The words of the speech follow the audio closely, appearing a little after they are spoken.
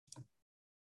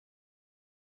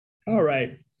All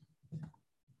right.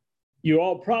 You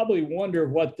all probably wonder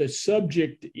what the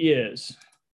subject is.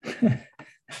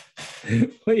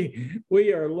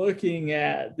 we are looking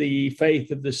at the faith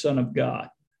of the Son of God.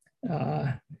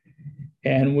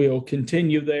 And we'll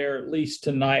continue there at least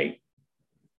tonight.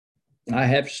 I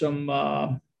have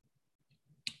some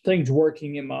things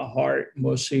working in my heart, and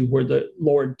we'll see where the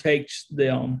Lord takes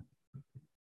them.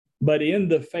 But in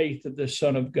the faith of the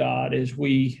Son of God, as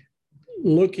we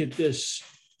look at this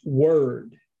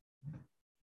word,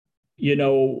 you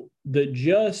know, the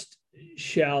just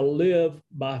shall live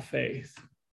by faith.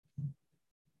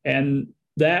 And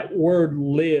that word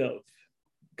live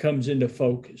comes into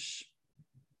focus.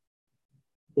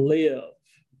 Live.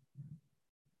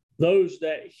 Those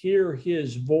that hear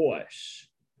his voice.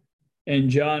 In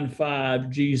John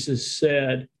 5, Jesus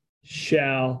said,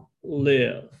 shall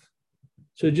live.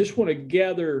 So just want to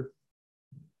gather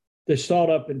this thought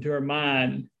up into our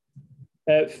mind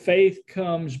that faith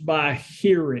comes by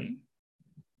hearing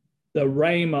the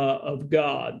rhema of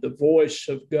God, the voice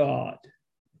of God.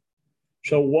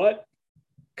 So what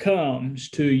comes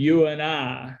to you and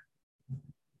I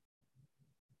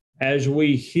as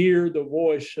we hear the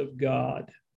voice of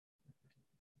God?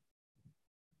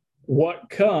 What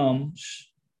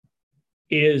comes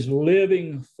is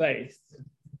living faith.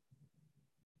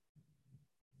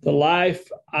 The life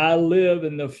I live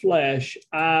in the flesh,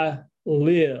 I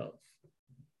live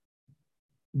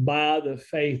by the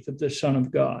faith of the Son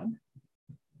of God.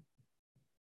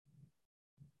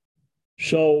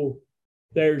 So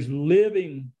there's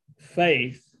living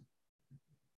faith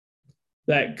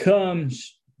that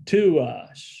comes to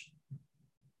us,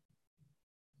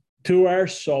 to our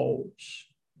souls,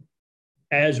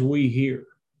 as we hear.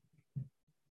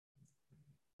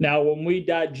 Now, when we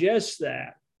digest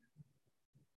that,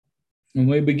 when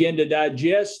we begin to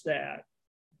digest that,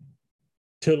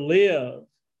 to live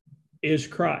is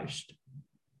Christ.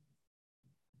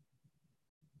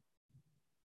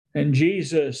 And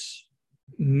Jesus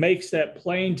makes that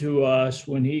plain to us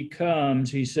when he comes.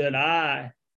 He said,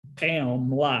 I am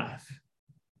life.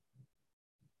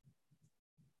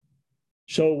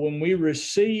 So when we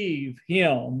receive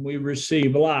him, we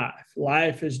receive life.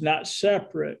 Life is not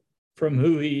separate from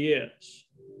who he is.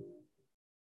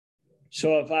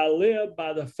 So if I live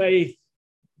by the faith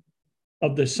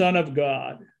of the Son of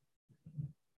God,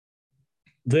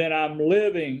 then I'm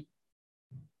living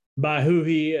by who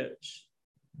he is.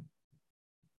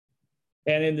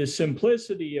 And in the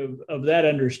simplicity of that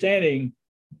understanding,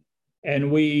 and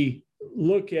we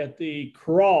look at the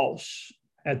cross,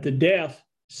 at the death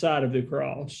side of the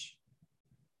cross,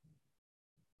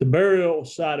 the burial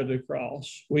side of the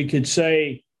cross, we could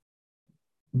say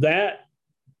that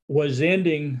was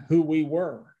ending who we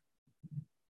were.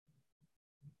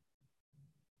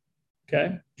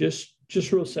 Okay, just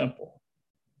real simple.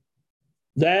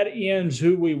 That ends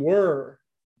who we were,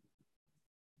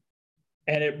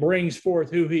 and it brings forth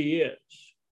who he is.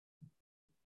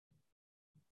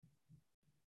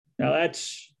 Now,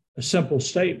 that's a simple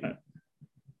statement,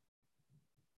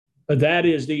 but that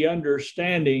is the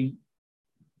understanding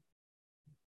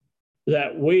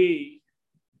that we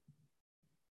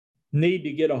need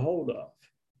to get a hold of.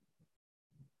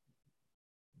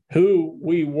 Who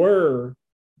we were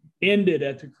ended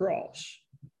at the cross,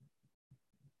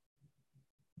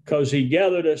 because he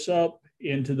gathered us up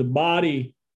into the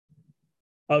body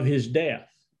of his death,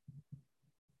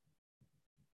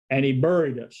 and he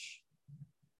buried us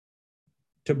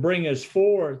to bring us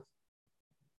forth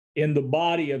in the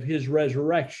body of his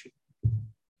resurrection.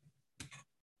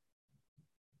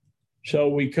 So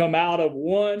we come out of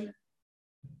one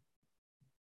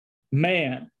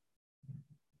man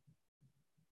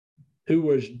who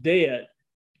was dead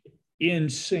in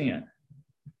sin,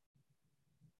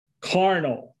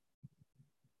 carnal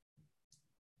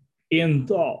in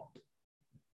thought,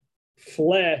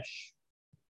 flesh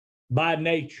by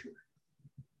nature.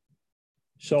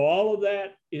 So all of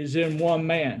that is in one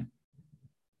man.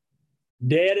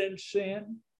 Dead in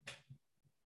sin,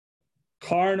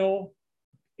 carnal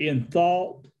in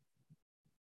thought,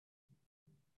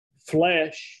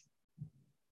 flesh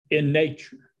in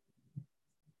nature.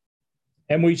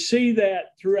 And we see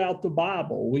that throughout the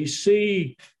Bible. We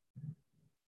see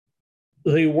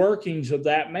the workings of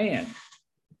that man,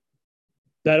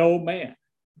 that old man.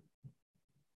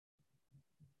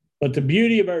 But the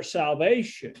beauty of our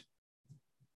salvation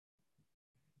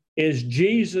is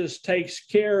Jesus takes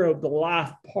care of the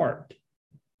life part.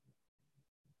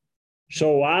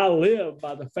 So I live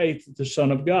by the faith of the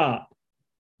Son of God.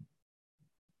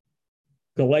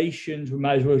 Galatians, we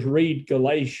might as well read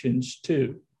Galatians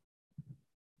 2.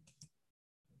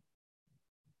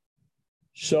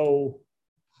 So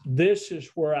this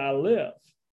is where I live.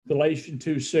 Galatians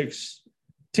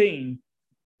 2:16.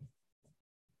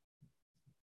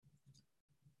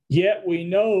 Yet we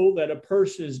know that a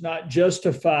person is not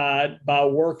justified by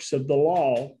works of the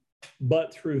law,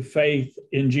 but through faith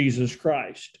in Jesus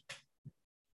Christ.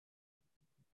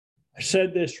 I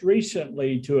said this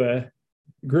recently to a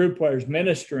group where I was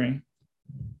ministering.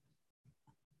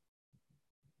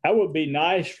 That would be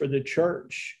nice for the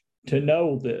church to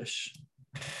know this,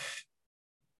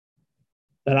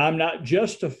 that I'm not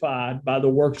justified by the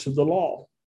works of the law,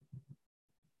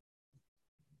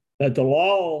 that the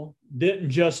law didn't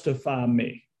justify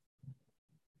me.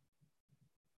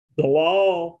 The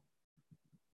law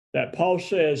that Paul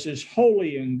says is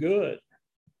holy and good.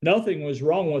 Nothing was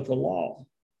wrong with the law.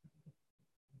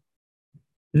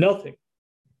 Nothing.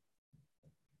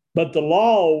 But the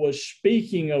law was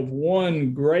speaking of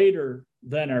one greater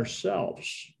than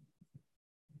ourselves.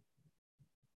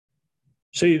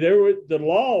 See, the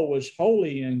law was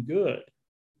holy and good.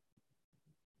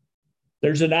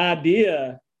 There's an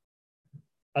idea,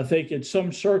 I think, in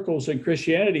some circles in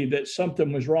Christianity that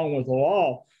something was wrong with the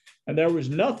law, and there was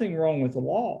nothing wrong with the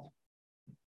law.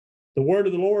 The word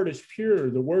of the Lord is pure.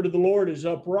 The word of the Lord is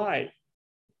upright.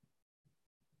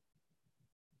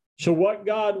 So what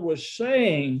God was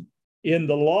saying in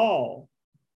the law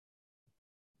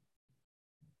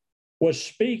was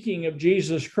speaking of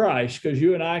Jesus Christ, because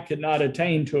you and I could not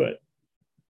attain to it.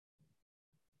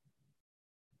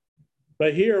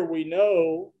 But here we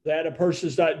know that a person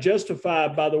is not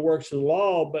justified by the works of the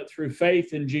law, but through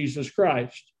faith in Jesus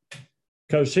Christ,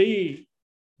 because he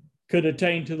could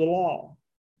attain to the law.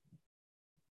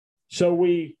 So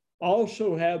we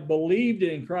also have believed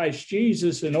in Christ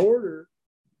Jesus in order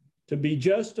to be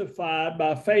justified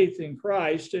by faith in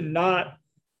Christ and not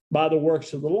by the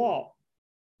works of the law.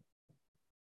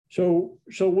 So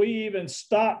we even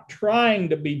stopped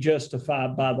trying to be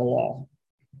justified by the law.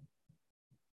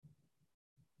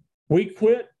 We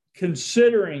quit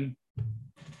considering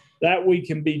that we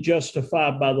can be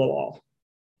justified by the law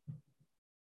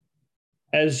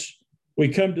as we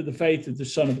come to the faith of the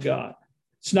Son of God.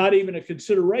 It's not even a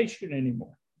consideration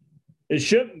anymore. It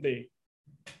shouldn't be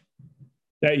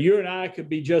that you and I could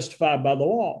be justified by the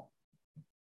law.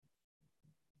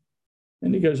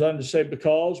 And he goes on to say,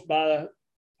 because by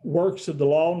works of the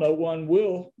law, no one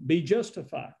will be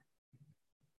justified.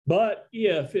 But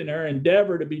if in our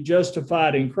endeavor to be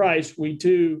justified in Christ, we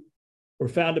too were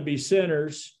found to be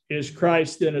sinners, is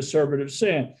Christ then a servant of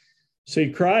sin?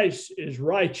 See, Christ is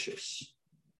righteous.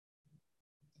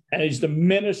 And he's the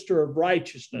minister of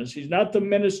righteousness. He's not the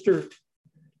minister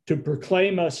to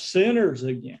proclaim us sinners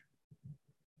again.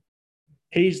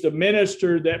 He's the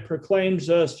minister that proclaims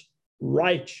us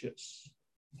righteous,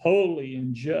 holy,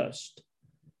 and just.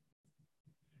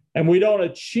 And we don't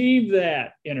achieve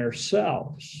that in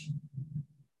ourselves.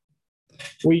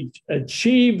 We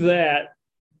achieve that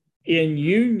in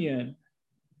union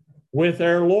with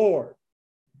our Lord,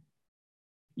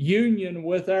 union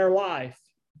with our life.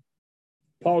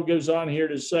 Paul goes on here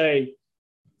to say,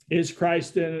 is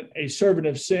Christ then a servant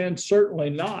of sin?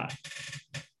 Certainly not.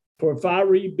 For if I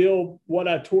rebuild what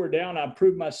I tore down, I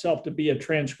prove myself to be a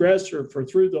transgressor. For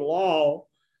through the law,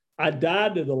 I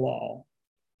died to the law,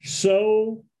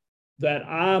 so that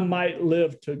I might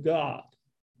live to God.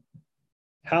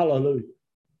 Hallelujah.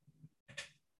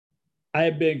 I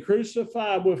have been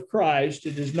crucified with Christ.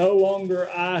 It is no longer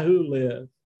I who live,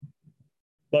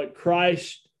 but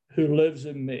Christ who lives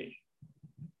in me.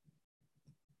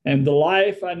 And the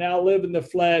life I now live in the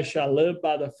flesh, I live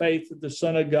by the faith of the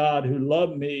Son of God who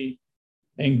loved me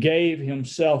and gave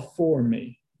himself for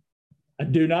me. I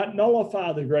do not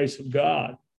nullify the grace of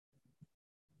God.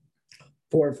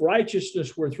 For if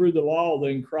righteousness were through the law,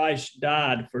 then Christ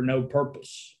died for no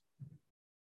purpose.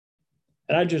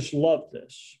 And I just love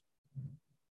this.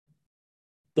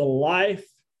 The life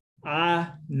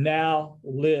I now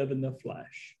live in the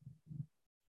flesh,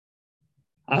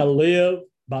 I live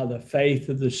by the faith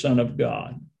of the Son of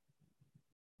God,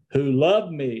 who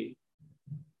loved me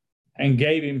and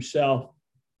gave himself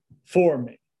for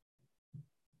me.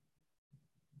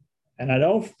 And I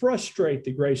don't frustrate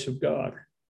the grace of God,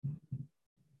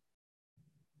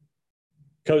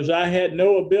 because I had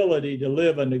no ability to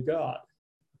live unto God.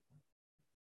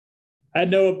 I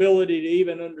had no ability to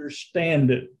even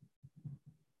understand it,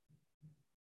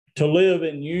 to live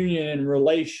in union and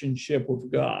relationship with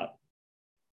God,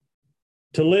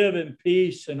 to live in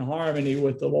peace and harmony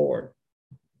with the Lord.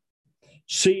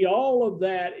 See, all of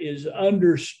that is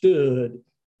understood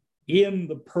in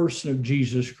the person of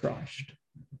Jesus Christ.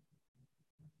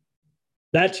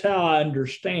 That's how I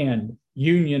understand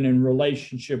union and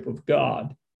relationship with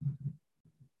God.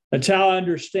 That's how I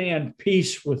understand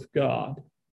peace with God,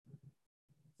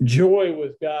 joy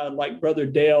with God, like Brother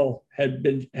Dale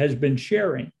has been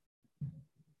sharing.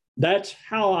 That's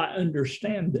how I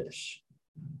understand this,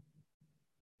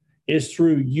 is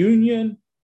through union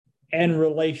and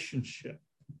relationship.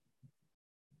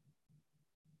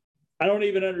 I don't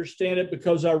even understand it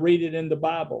because I read it in the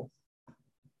Bible.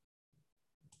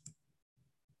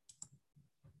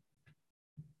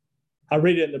 I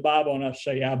read it in the Bible and I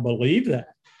say, I believe that.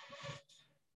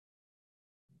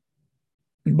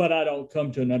 But I don't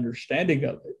come to an understanding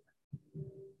of it.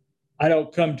 I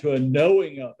don't come to a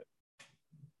knowing of it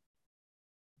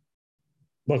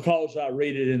because I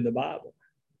read it in the Bible.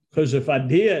 Because if I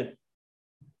did,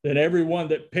 then everyone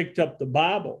that picked up the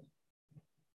Bible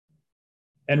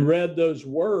and read those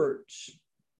words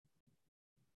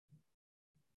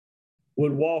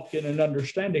would walk in an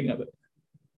understanding of it.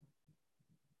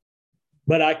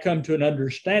 But I come to an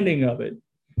understanding of it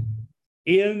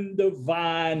in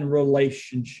divine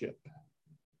relationship,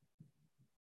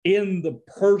 in the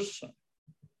person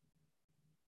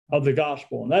of the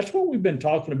gospel. And that's what we've been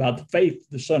talking about, the faith of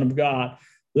the Son of God,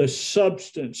 the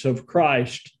substance of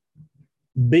Christ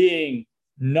being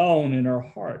known in our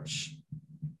hearts.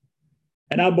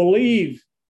 And I believe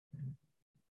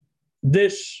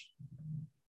this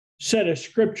set of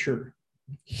scripture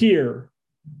here,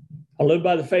 I live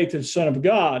by the faith of the Son of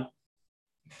God.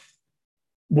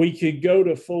 We could go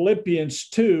to Philippians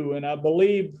 2, and I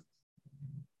believe,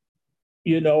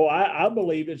 I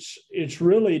believe it's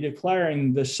really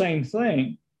declaring the same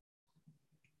thing,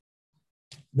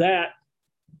 that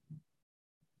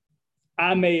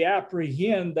I may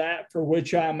apprehend that for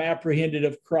which I am apprehended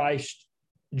of Christ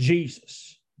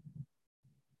Jesus.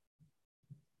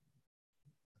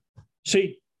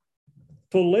 See,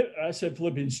 I said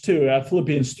Philippians 2,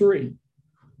 Philippians 3.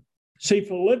 See,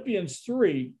 Philippians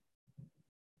 3,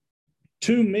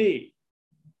 to me,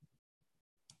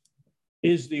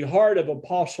 is the heart of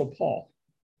Apostle Paul.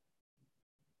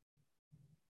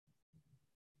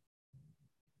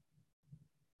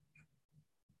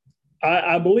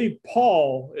 I believe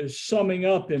Paul is summing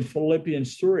up in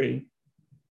Philippians 3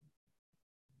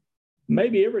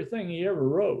 maybe everything he ever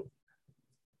wrote,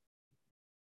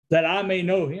 that I may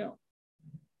know him.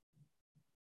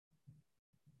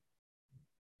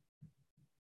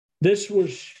 This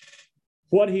was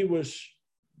what he was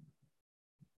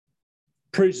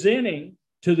presenting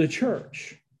to the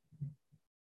church,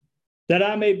 that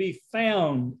I may be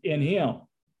found in him,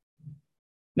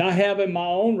 not having my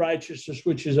own righteousness,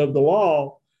 which is of the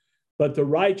law, but the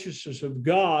righteousness of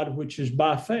God, which is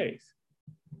by faith.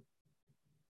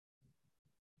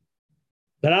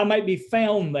 That I might be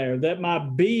found there, that my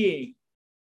being.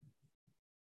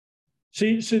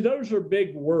 See, those are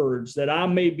big words, that I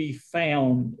may be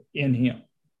found in him.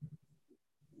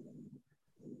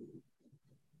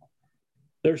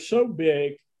 They're so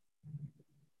big.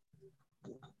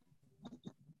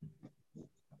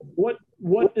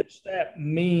 What does that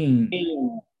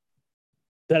mean?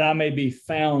 That I may be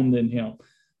found in him.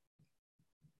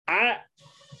 I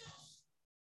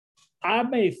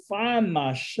may find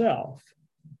myself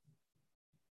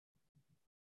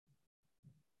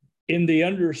in the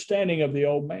understanding of the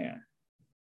old man.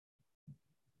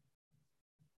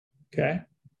 Okay?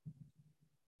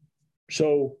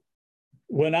 So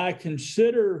when I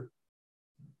consider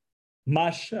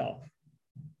myself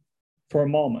for a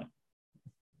moment,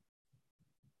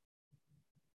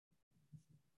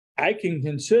 I can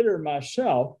consider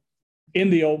myself in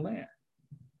the old man,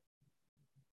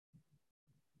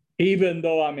 even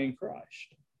though I'm in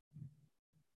Christ.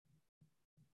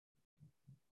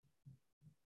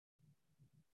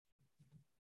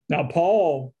 Now,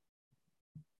 Paul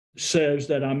says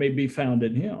that I may be found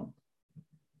in him.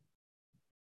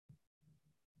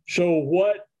 So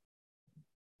what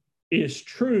is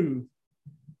true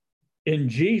in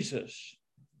Jesus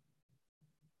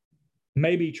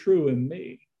may be true in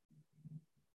me,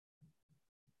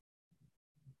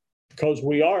 because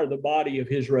we are the body of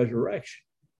his resurrection.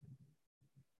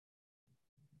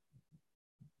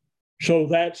 So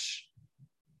that's,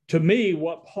 to me,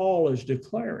 what Paul is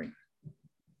declaring,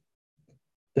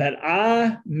 that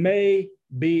I may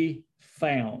be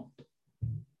found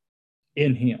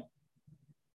in him.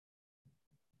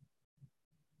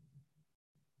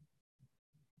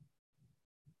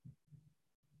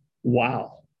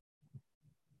 Wow.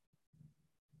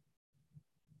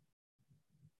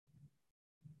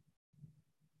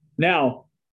 Now,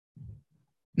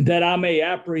 that I may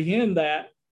apprehend that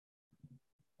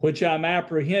which I'm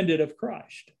apprehended of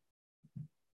Christ.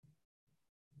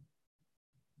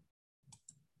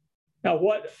 Now,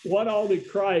 what all did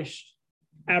Christ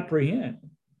apprehend?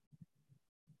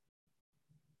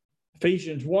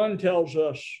 Ephesians 1 tells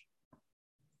us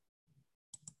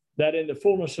that in the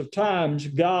fullness of times,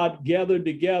 God gathered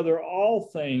together all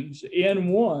things in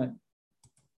one,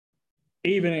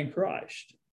 even in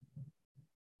Christ.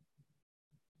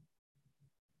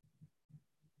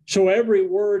 So every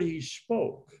word he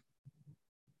spoke,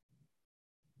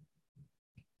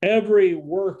 every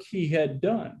work he had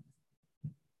done,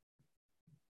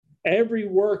 every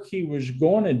work he was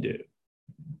going to do,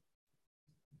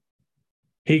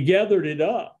 he gathered it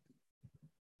up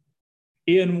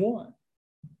in one.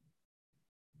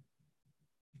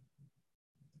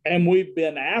 And we've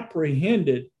been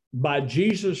apprehended by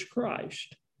Jesus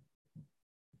Christ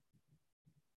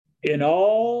in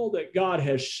all that God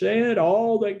has said,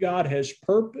 all that God has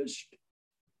purposed,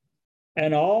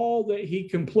 and all that he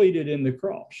completed in the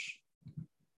cross.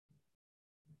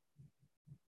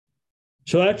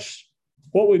 So that's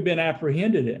what we've been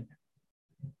apprehended in.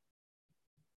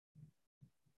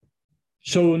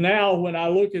 So now when I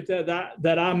look at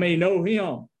that I may know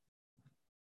him,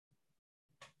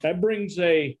 that brings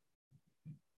a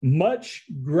much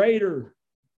greater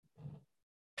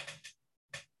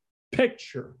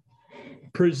picture,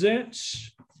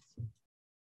 presents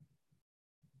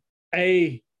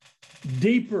a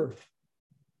deeper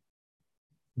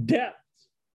depth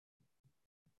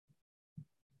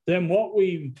than what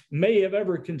we may have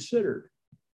ever considered.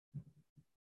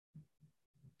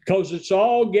 Because it's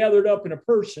all gathered up in a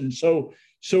person. So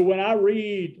when I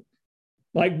read,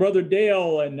 like Brother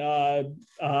Dale, and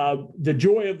the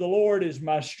joy of the Lord is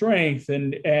my strength,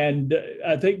 and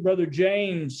I think Brother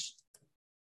James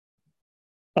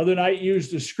other night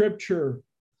used the scripture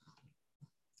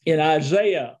in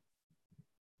Isaiah.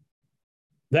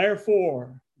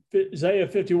 Therefore, Isaiah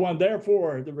 51,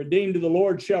 therefore the redeemed of the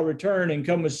Lord shall return and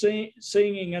come with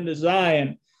singing unto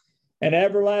Zion, and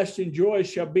everlasting joy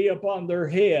shall be upon their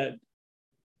head.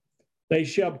 They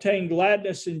shall obtain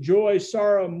gladness and joy,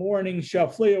 sorrow and mourning shall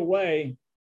flee away.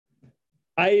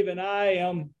 Even I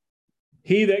am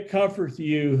he that comforteth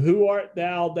you. Who art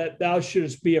thou that thou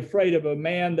shouldest be afraid of a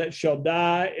man that shall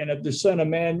die, and of the Son of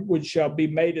Man which shall be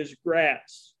made as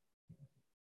grass?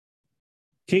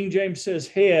 King James says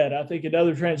head. I think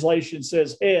another translation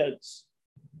says heads.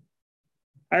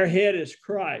 Our head is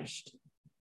Christ.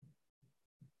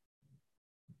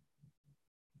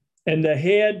 And the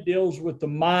head deals with the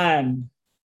mind.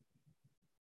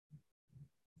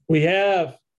 We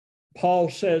have, Paul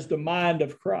says, the mind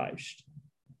of Christ.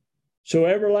 So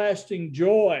everlasting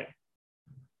joy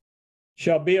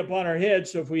shall be upon our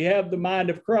heads. So if we have the mind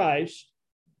of Christ,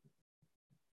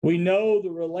 we know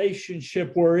the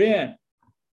relationship we're in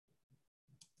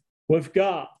with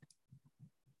God.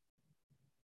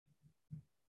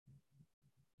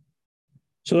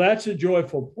 So that's a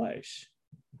joyful place.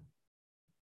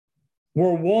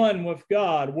 We're one with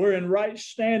God. We're in right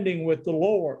standing with the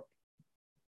Lord.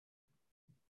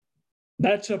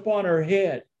 That's upon our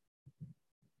head.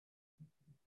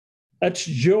 That's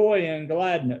joy and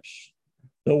gladness.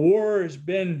 The war has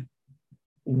been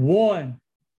won.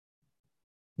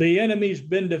 The enemy's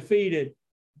been defeated.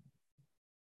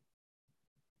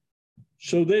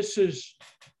 So this is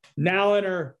now in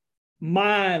our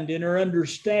mind, in our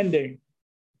understanding.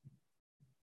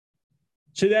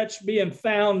 See, that's being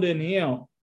found in him.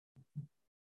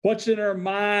 What's in our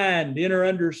mind, in our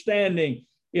understanding,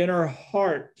 in our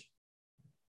heart?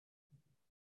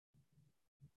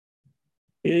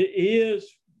 It is,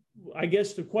 I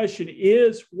guess the question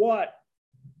is, what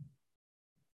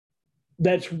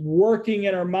that's working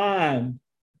in our mind,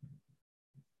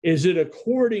 is it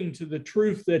according to the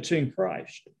truth that's in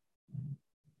Christ?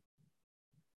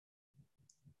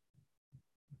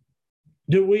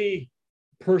 Do we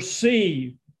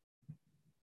perceive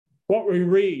what we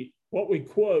read, what we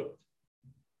quote?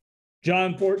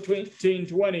 John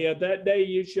 14:20, at that day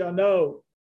you shall know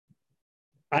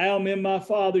I am in my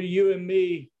Father, you and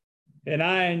me, and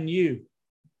I in you.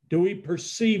 Do we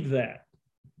perceive that?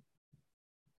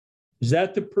 Is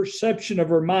that the perception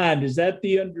of our mind? Is that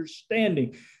the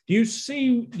understanding? Do you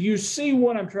see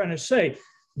what I'm trying to say?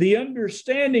 The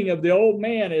understanding of the old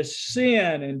man is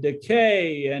sin and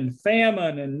decay and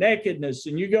famine and nakedness,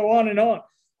 and you go on and on.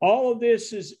 All of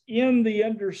this is in the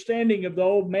understanding of the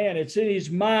old man. It's in his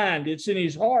mind. It's in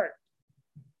his heart.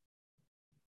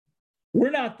 We're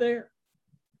not there.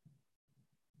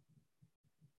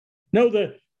 No,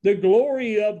 the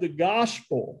glory of the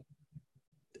gospel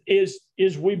is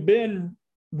we've been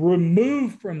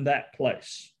removed from that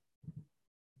place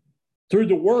through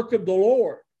the work of the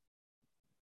Lord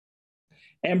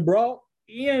and brought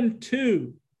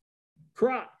into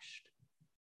Christ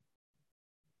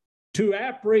to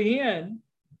apprehend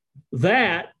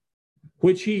that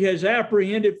which he has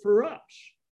apprehended for us.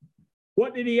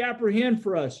 What did he apprehend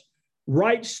for us?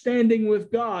 Right standing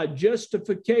with God,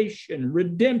 justification,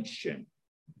 redemption,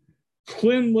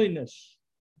 cleanliness.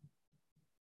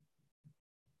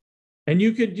 And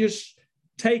you could just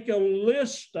take a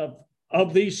list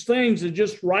of these things and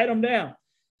just write them down.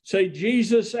 Say,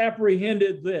 Jesus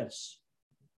apprehended this.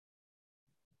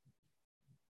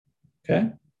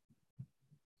 Okay?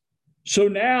 So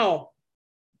now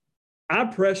I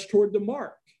press toward the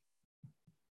mark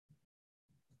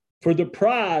for the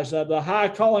prize of the high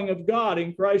calling of God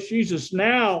in Christ Jesus.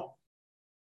 Now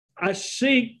I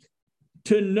seek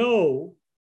to know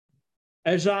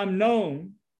as I'm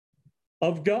known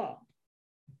of God.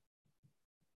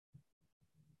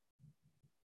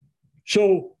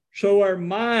 So our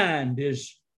mind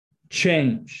is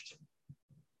changed.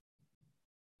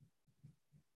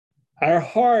 Our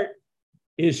heart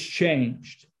is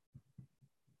changed.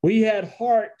 We had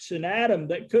hearts in Adam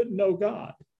that couldn't know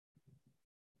God.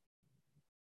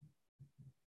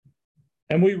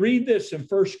 And we read this in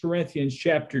 1 Corinthians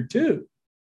chapter 2.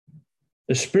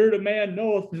 The spirit of man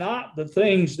knoweth not the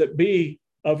things that be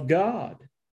of God.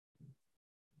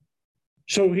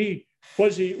 So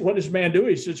what does man do?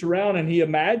 He sits around and he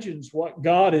imagines what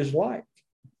God is like.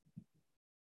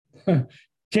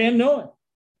 Can't know it.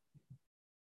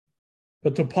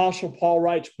 But the Apostle Paul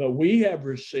writes, but we have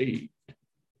received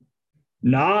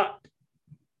not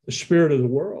the spirit of the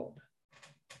world,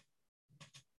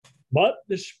 but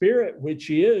the Spirit which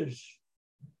is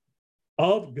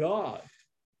of God,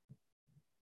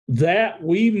 that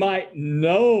we might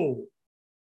know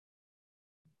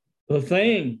the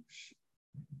things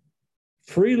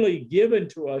freely given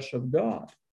to us of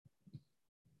God.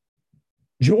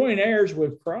 Joint heirs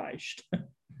with Christ.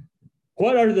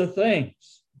 What are the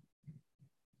things?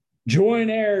 Joint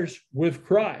heirs with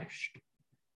Christ.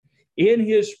 In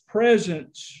his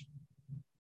presence,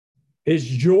 his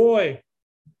joy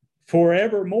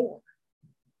forevermore.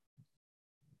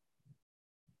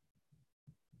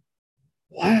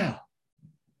 Wow.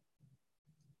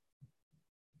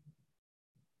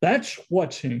 That's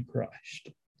what's in Christ.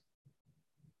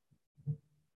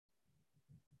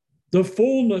 The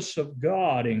fullness of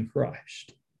God in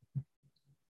Christ.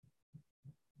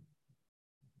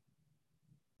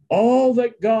 All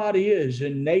that God is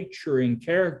in nature and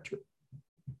character.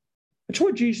 That's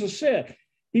what Jesus said.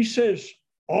 He says,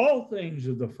 all things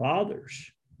of the Father's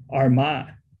are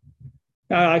mine.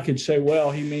 Now I could say,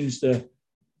 well, he means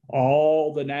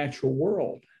all the natural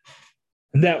world.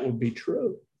 And that would be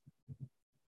true.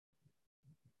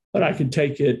 But I could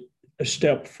take it a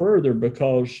step further,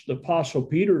 because the Apostle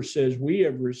Peter says we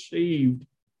have received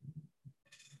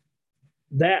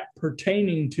that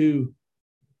pertaining to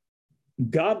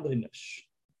godliness,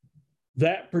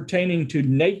 that pertaining to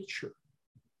nature,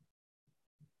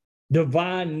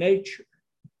 divine nature.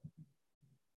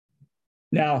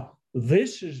 Now,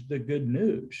 this is the good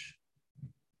news,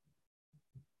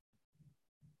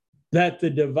 that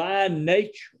the divine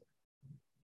nature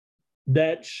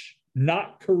that's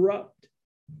not corrupt,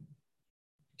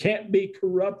 can't be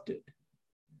corrupted,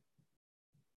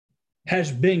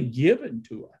 has been given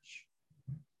to us.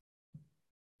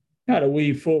 Now, do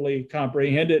we fully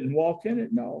comprehend it and walk in it?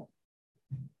 No.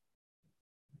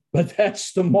 But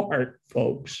that's the mark,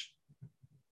 folks.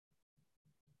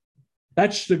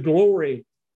 That's the glory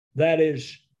that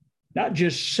is not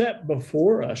just set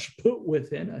before us, put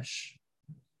within us.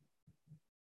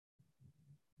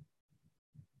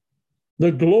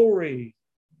 The glory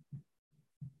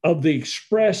of the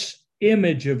express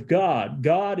image of God,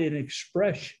 God in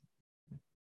expression.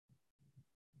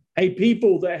 A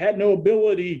people that had no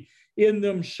ability in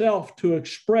themselves to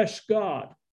express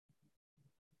God,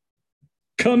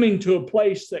 coming to a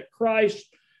place that Christ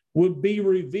would be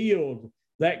revealed,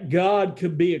 that God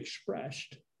could be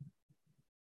expressed.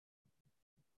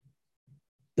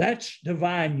 That's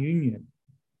divine union.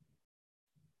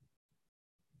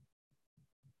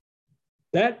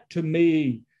 That, to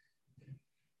me,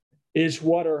 is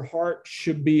what our heart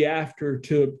should be after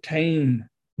to obtain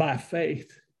by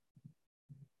faith.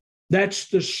 That's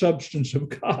the substance of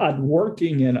God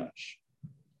working in us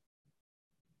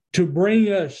to bring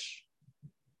us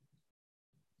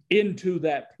into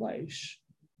that place,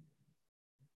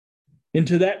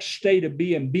 into that state of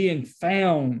being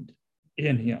found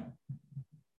in Him.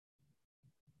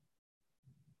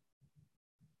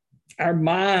 Our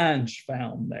minds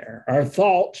found there, our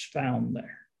thoughts found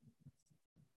there,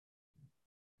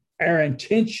 our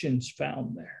intentions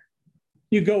found there.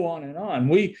 You go on and on.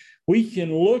 We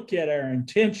can look at our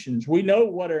intentions. We know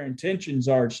what our intentions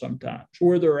are sometimes,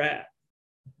 where they're at.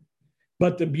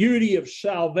 But the beauty of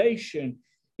salvation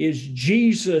is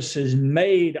Jesus has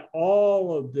made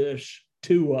all of this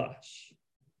to us.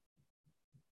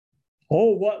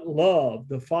 Oh, what love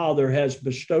the Father has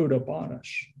bestowed upon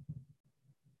us.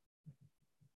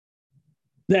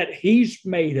 That he's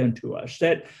made unto us,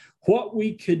 that what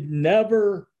we could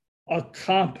never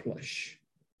accomplish.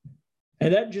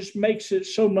 And that just makes it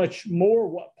so much more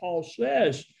what Paul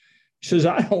says. He says,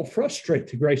 I don't frustrate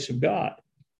the grace of God.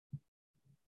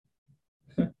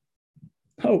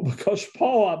 Oh, because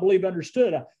Paul, I believe,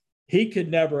 understood he could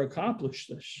never accomplish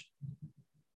this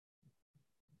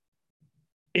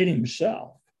in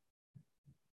himself.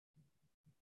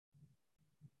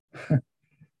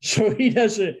 So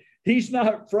he's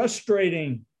not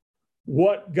frustrating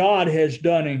what God has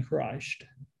done in Christ.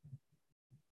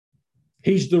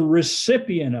 He's the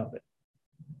recipient of it.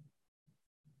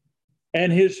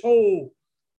 And his whole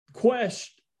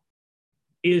quest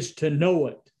is to know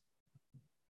it.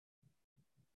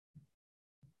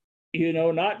 You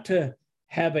know, not to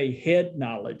have a head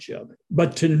knowledge of it,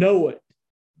 but to know it,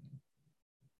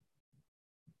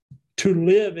 to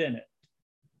live in it,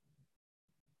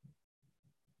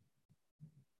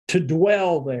 to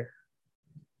dwell there.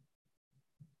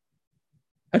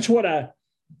 That's what I'm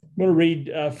going to read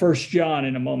 1 John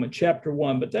in a moment, chapter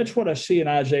 1, but that's what I see in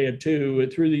Isaiah 2.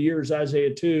 Through the years,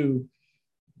 Isaiah 2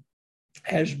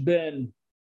 has been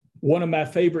one of my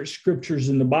favorite scriptures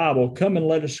in the Bible. Come and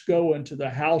let us go into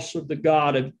the house of the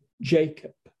God of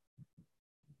Jacob.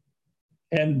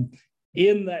 And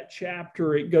in that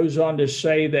chapter, it goes on to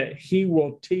say that he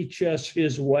will teach us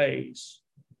his ways.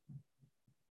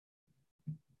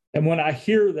 And when I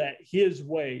hear that, his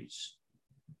ways,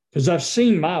 because I've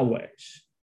seen my ways,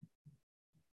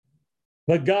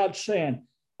 but God's saying,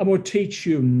 I'm going to teach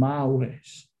you my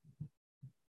ways.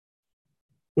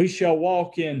 We shall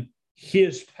walk in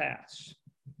his paths.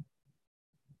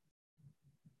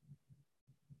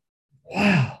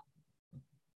 Wow.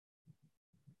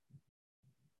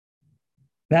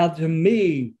 Now, to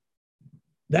me,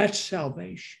 that's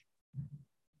salvation.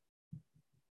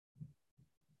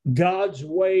 God's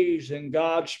ways and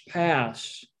God's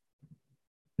paths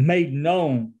made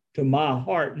known to my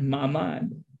heart and my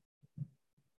mind.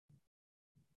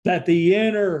 That the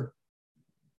inner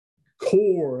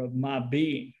core of my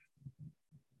being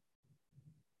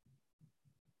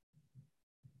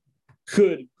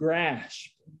could grasp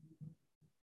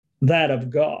that of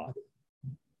God.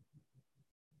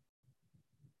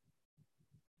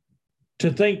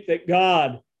 To think that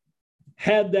God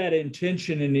had that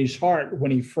intention in his heart when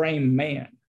he framed man.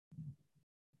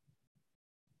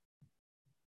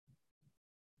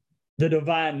 The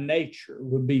divine nature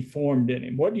would be formed in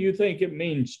him. What do you think it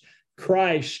means,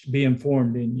 Christ being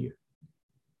formed in you?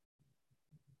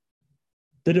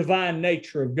 The divine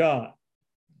nature of God.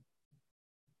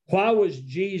 Why was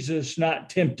Jesus not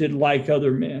tempted like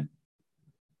other men?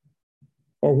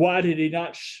 Or why did he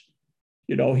not,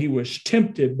 he was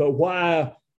tempted, but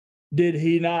why did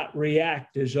he not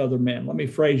react as other men? Let me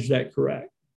phrase that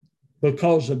correct.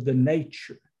 Because of the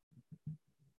nature.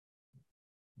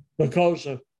 Because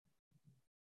of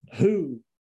who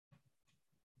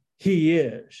he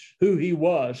is, who he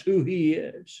was, who he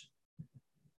is.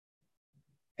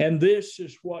 And this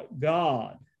is what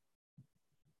God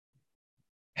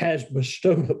has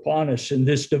bestowed upon us in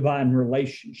this divine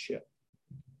relationship.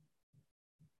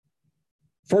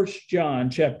 1 John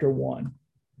chapter 1.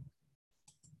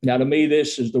 Now, to me,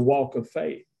 this is the walk of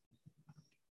faith.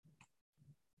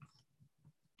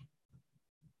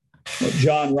 What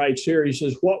John writes here, he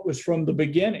says, what was from the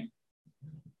beginning?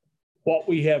 What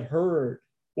we have heard,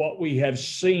 what we have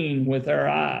seen with our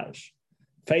eyes.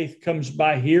 Faith comes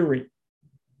by hearing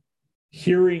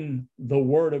the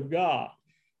word of God.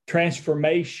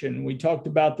 Transformation. We talked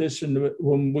about this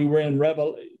when we were in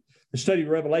the study of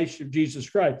Revelation of Jesus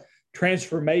Christ.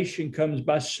 Transformation comes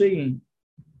by seeing.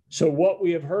 So what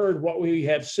we have heard, what we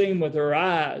have seen with our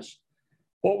eyes,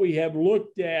 what we have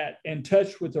looked at and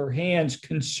touched with our hands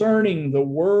concerning the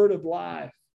word of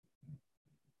life.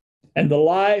 And the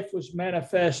life was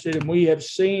manifested, and we have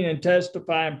seen and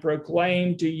testified and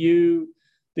proclaimed to you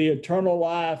the eternal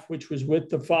life which was with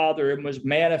the Father and was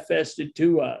manifested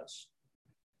to us.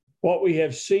 What we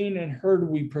have seen and heard,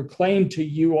 we proclaim to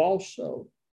you also,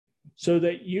 so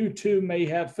that you too may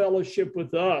have fellowship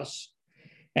with us.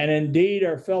 And indeed,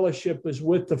 our fellowship is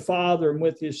with the Father and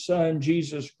with his Son,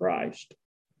 Jesus Christ.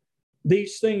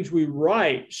 These things we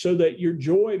write so that your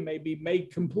joy may be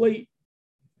made complete.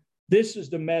 This is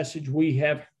the message we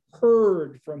have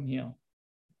heard from him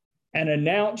and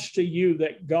announced to you,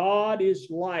 that God is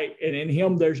light, and in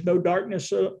him there's no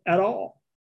darkness at all.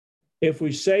 If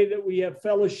we say that we have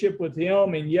fellowship with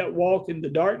him and yet walk in the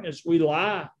darkness, we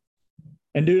lie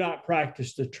and do not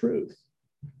practice the truth.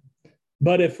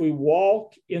 But if we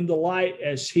walk in the light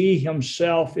as he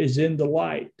himself is in the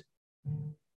light,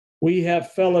 we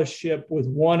have fellowship with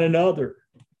one another.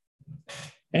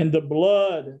 And the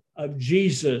blood of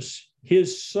Jesus,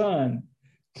 his son,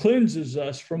 cleanses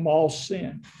us from all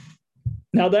sin.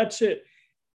 Now that's it,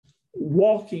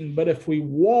 walking. But if we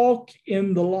walk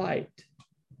in the light,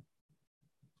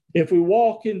 if we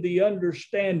walk in the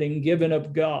understanding given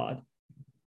of God,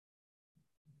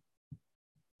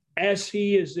 as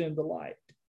he is in the light.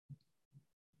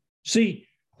 See,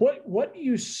 what do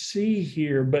you see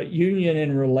here but union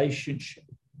and relationship?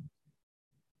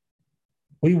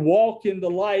 We walk in the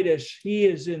light as he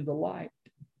is in the light.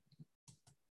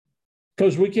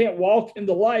 Because we can't walk in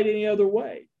the light any other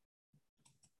way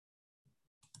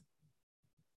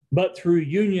but through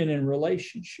union and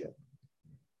relationship.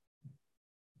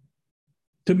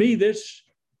 To me, this,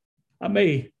 I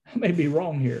may be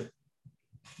wrong here,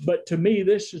 but to me,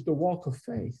 this is the walk of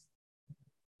faith.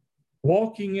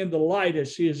 Walking in the light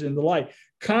as he is in the light,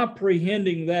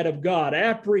 comprehending that of God,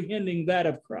 apprehending that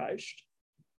of Christ.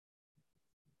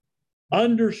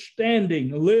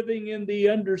 Understanding, living in the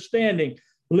understanding,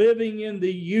 living in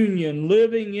the union,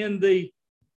 living in the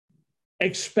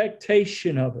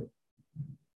expectation of it.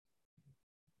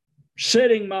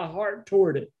 Setting my heart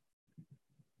toward it.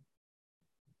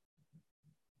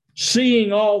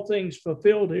 Seeing all things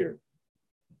fulfilled here.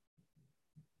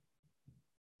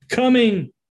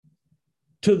 Coming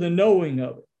to the knowing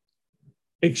of it.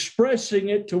 Expressing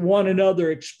it to one another,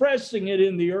 expressing it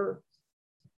in the earth.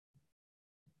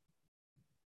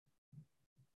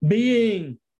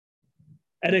 Being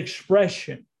an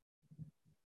expression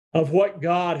of what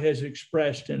God has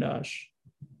expressed in us.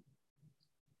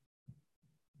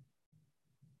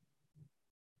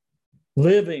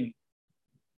 Living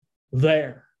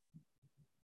there.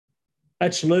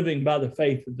 That's living by the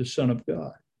faith of the Son of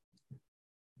God.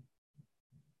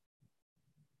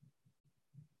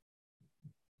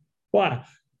 Why?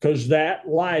 Because that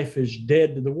life is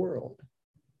dead to the world.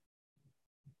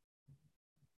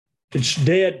 It's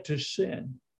dead to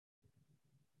sin.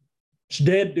 It's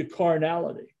dead to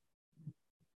carnality.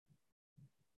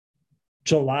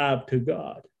 It's alive to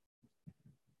God.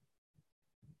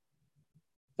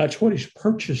 That's what he's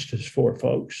purchased us for,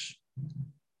 folks.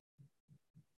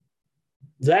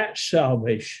 That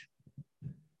salvation.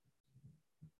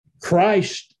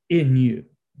 Christ in you.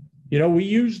 You know, we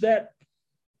use that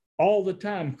all the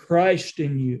time, Christ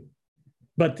in you.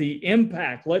 But the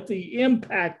impact, let the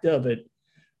impact of it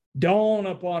dawn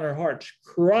upon our hearts.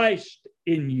 Christ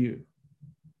in you.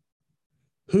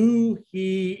 Who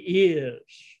he is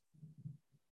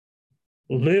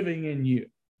living in you.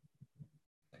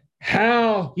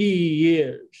 How he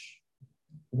is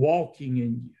walking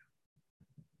in you.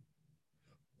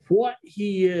 What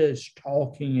he is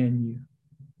talking in you.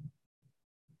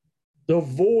 The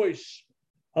voice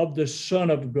of the Son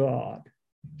of God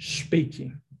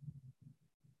speaking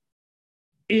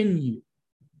in you,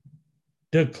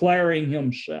 declaring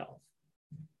himself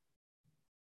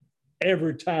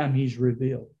every time he's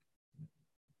revealed.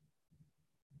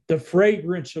 The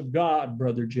fragrance of God,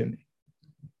 Brother Jimmy.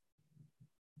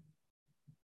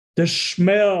 The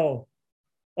smell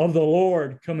of the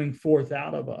Lord coming forth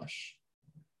out of us.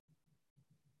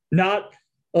 Not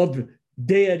of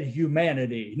dead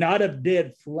humanity, not of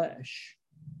dead flesh,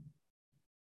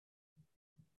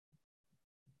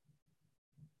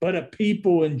 but a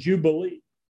people in jubilee.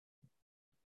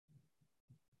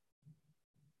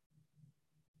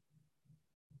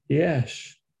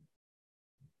 Yes,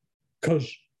 because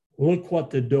look what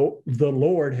the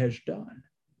Lord has done.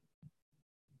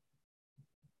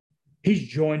 He's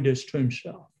joined us to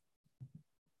himself.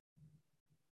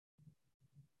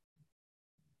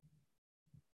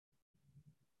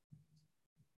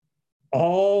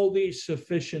 All the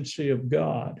sufficiency of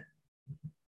God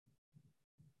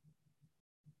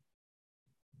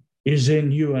is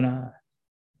in you and I.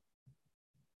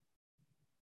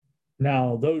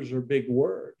 Now, those are big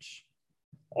words.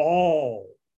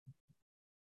 All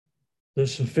the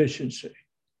sufficiency.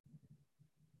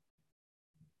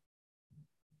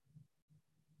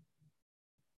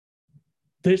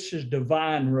 This is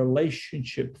divine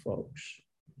relationship, folks.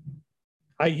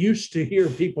 I used to hear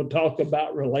people talk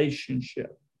about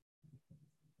relationship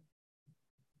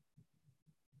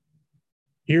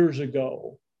years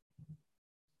ago.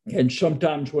 And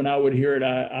sometimes when I would hear it,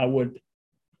 I would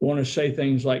want to say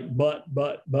things like, but.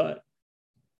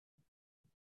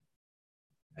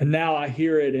 And now I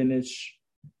hear it, and it's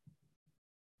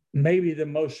maybe the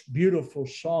most beautiful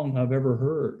song I've ever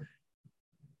heard.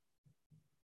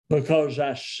 because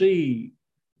I see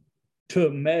to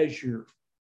measure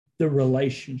the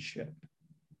relationship,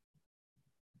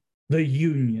 the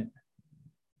union.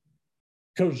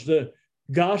 Because the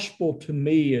gospel to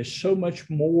me is so much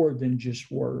more than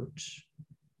just words.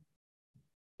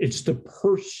 It's the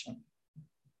person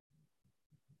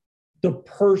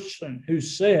who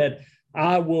said,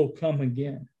 I will come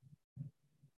again.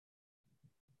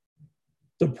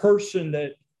 The person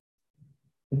that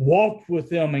walked with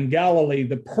them in Galilee,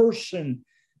 the person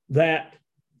that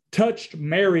touched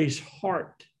Mary's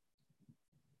heart,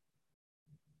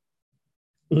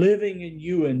 living in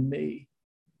you and me,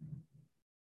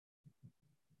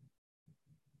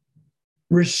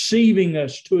 receiving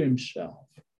us to himself.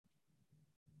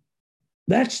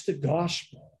 That's the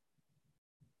gospel.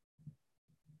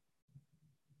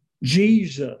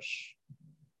 Jesus,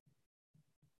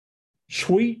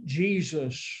 sweet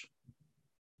Jesus,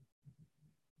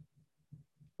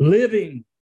 living,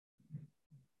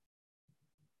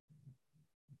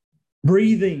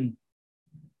 breathing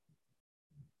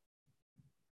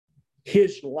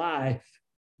his life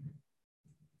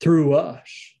through us,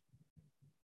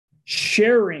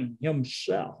 sharing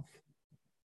himself.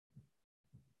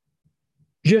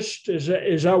 Just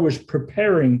as I was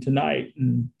preparing tonight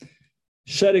and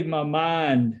setting my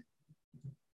mind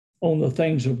on the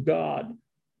things of God,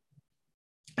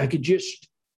 I could just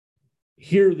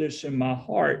hear this in my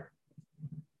heart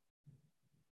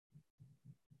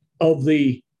of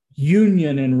the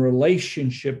union and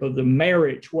relationship of the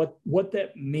marriage, what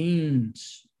that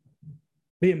means,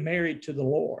 being married to the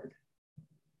Lord.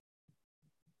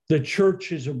 The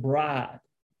church is a bride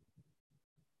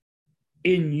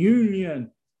in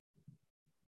union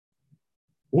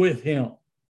with him.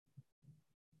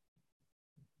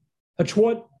 That's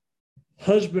what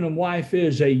husband and wife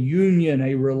is, a union,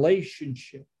 a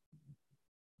relationship,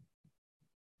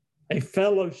 a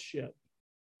fellowship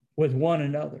with one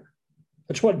another.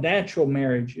 That's what natural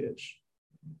marriage is.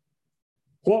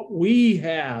 What we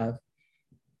have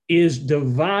is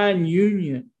divine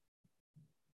union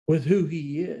with who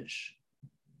he is.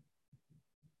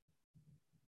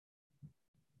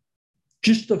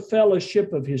 Just the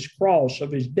fellowship of his cross,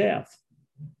 of his death.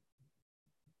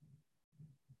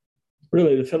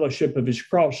 Really, the fellowship of his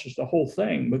cross is the whole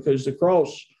thing, because the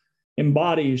cross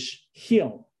embodies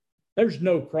him. There's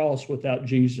no cross without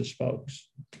Jesus, folks.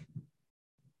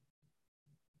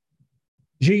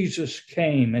 Jesus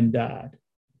came and died.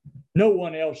 No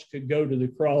one else could go to the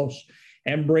cross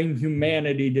and bring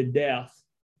humanity to death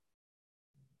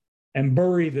and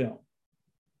bury them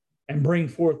and bring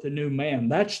forth a new man.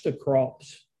 That's the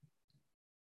cross.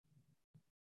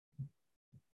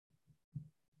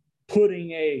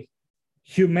 Putting a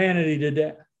humanity to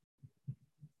death,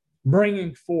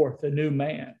 bringing forth a new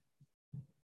man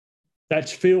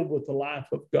that's filled with the life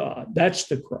of God. That's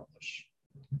the cross.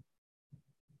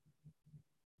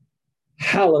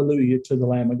 Hallelujah to the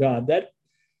Lamb of God.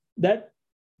 That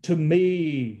to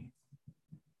me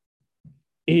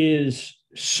is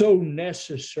so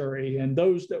necessary. And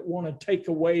those that want to take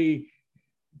away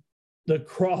the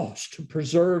cross to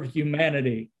preserve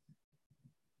humanity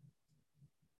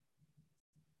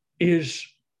is,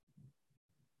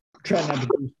 try not to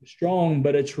be strong,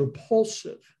 but it's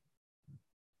repulsive.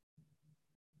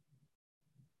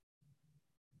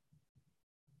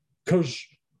 Because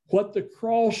what the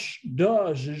cross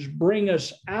does is bring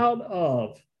us out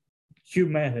of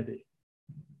humanity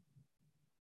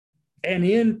and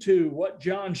into what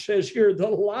John says here, the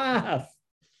life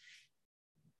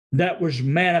that was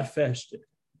manifested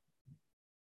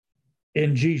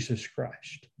in Jesus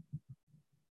Christ.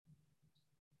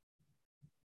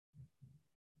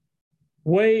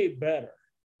 Way better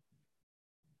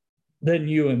than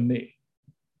you and me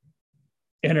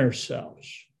in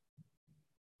ourselves.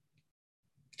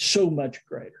 So much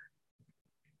greater.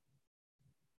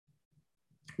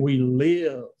 We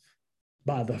live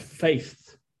by the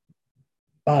faith,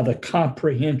 by the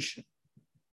comprehension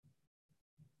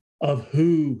of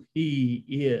who he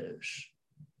is.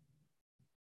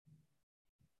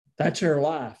 That's our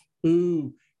life,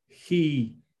 who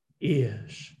he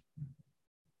is.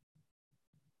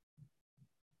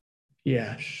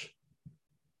 Yes.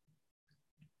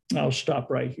 I'll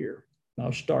stop right here.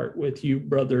 I'll start with you,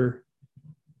 Brother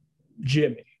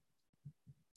Jimmy.